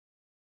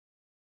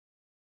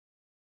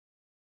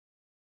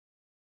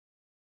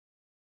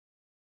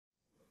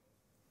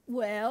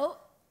Well,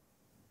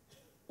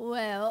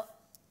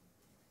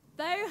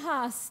 thou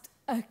hast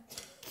a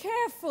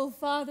careful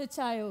father,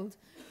 child,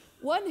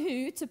 one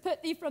who, to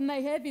put thee from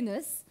thy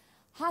heaviness,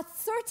 hath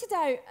sorted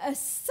out a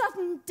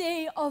sudden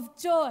day of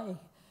joy,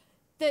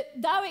 that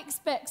thou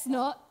expects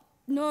not,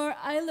 nor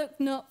I look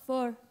not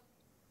for.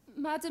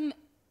 Madam,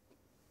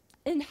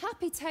 in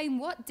happy time,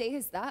 what day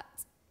is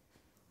that?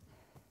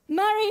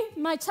 Marry,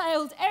 my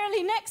child,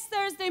 early next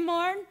Thursday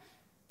morn,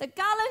 the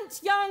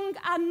gallant, young,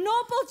 and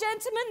noble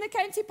gentleman, the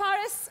County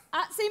Paris,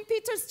 at St.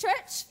 Peter's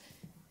Church,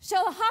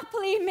 shall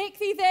happily make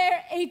thee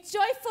there a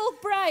joyful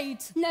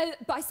bride. Now,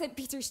 by St.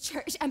 Peter's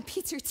Church, and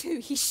Peter too,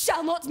 he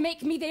shall not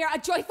make me there a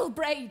joyful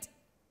bride.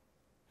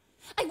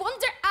 I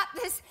wonder at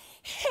this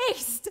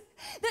haste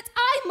that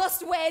I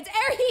must wed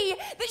ere he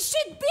that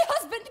should be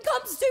husband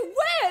comes to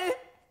woo.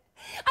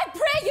 I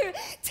pray you,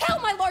 tell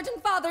my lord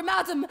and father,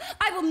 madam,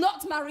 I will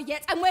not marry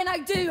yet, and when I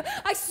do,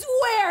 I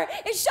swear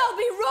it shall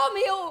be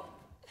Romeo,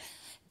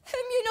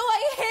 whom you know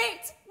I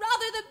hate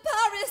rather than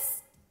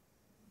Paris.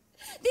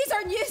 These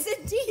are news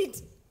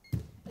indeed.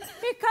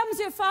 Here comes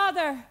your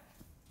father.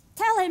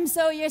 Tell him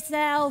so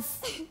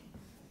yourself,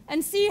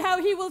 and see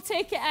how he will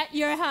take it at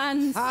your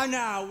hands. How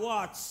now,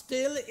 what?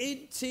 Still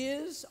in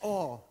tears,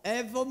 or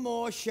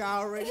evermore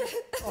showering?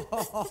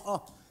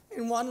 Oh,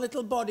 in one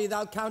little body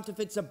thou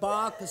counterfeits a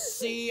bark, a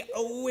sea,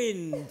 a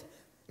wind.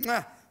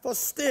 For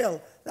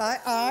still thy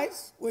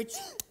eyes, which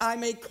I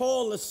may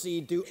call the sea,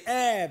 do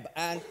ebb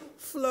and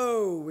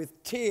flow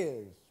with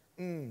tears.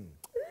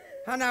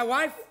 How now,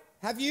 wife?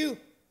 Have you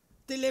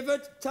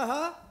delivered to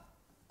her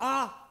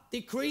our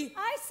decree?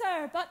 Aye,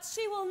 sir, but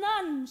she will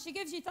none. She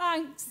gives you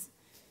thanks.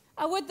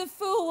 I would the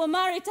fool will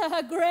marry to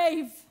her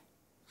grave.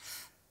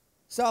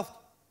 Soft,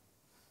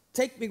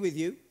 take me with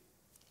you.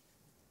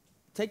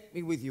 Take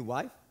me with you,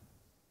 wife.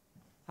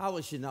 How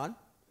is she none?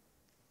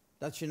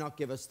 Does she not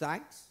give us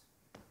thanks?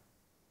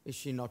 Is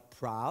she not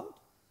proud?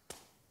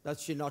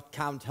 Does she not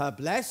count her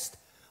blessed,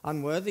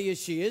 unworthy as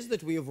she is,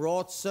 that we have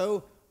wrought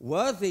so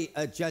worthy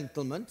a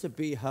gentleman to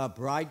be her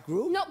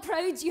bridegroom? Not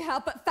proud you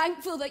have, but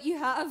thankful that you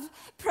have.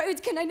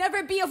 Proud can I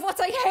never be of what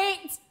I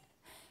hate,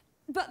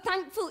 but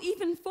thankful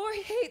even for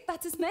hate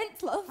that is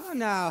meant, love.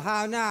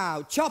 How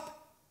now?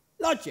 Chop!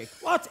 Logic,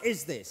 what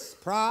is this?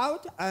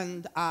 Proud,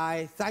 and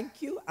I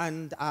thank you,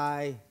 and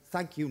I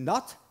thank you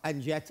not,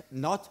 and yet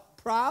not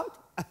proud?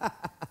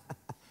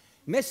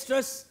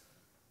 Mistress,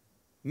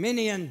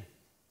 minion,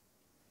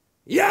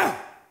 yeah!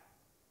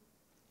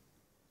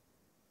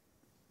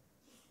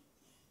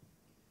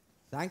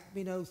 Thank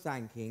me no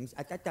thankings,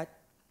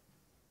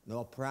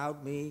 nor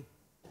proud me,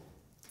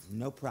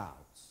 no prouds.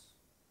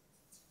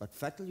 But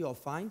fettle your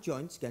fine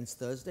joints 'gainst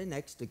Thursday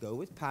next to go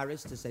with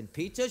Paris to St.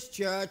 Peter's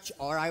Church,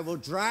 or I will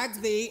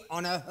drag thee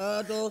on a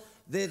hurdle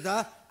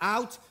thither.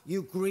 Out,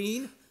 you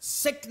green,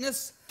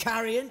 sickness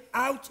carrying,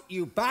 out,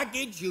 you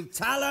baggage, you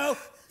tallow,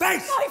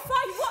 face!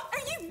 Fie, what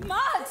are you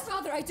mad?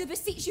 Father, I do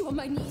beseech you on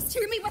my knees,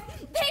 hear me with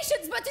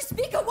patience, but to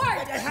speak a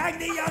word. Hang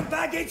thee, young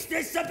baggage,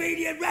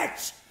 disobedient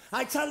wretch!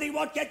 I tell thee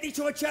what, get thee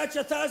to a church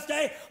a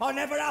Thursday, or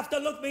never after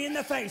look me in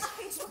the face.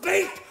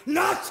 Speak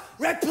not,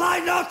 reply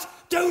not,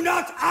 do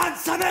not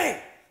answer me!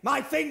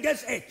 My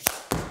fingers itch.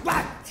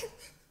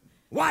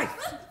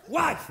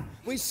 Wife,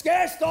 we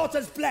scarce thought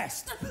us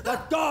blessed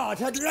that God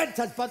had lent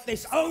us but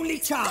this only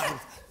child.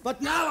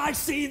 But now I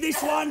see this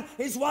one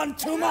is one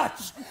too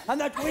much, and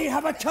that we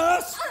have a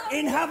curse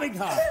in having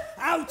her.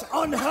 Out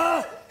on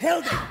her,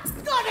 Hilda!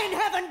 God in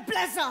heaven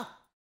bless her!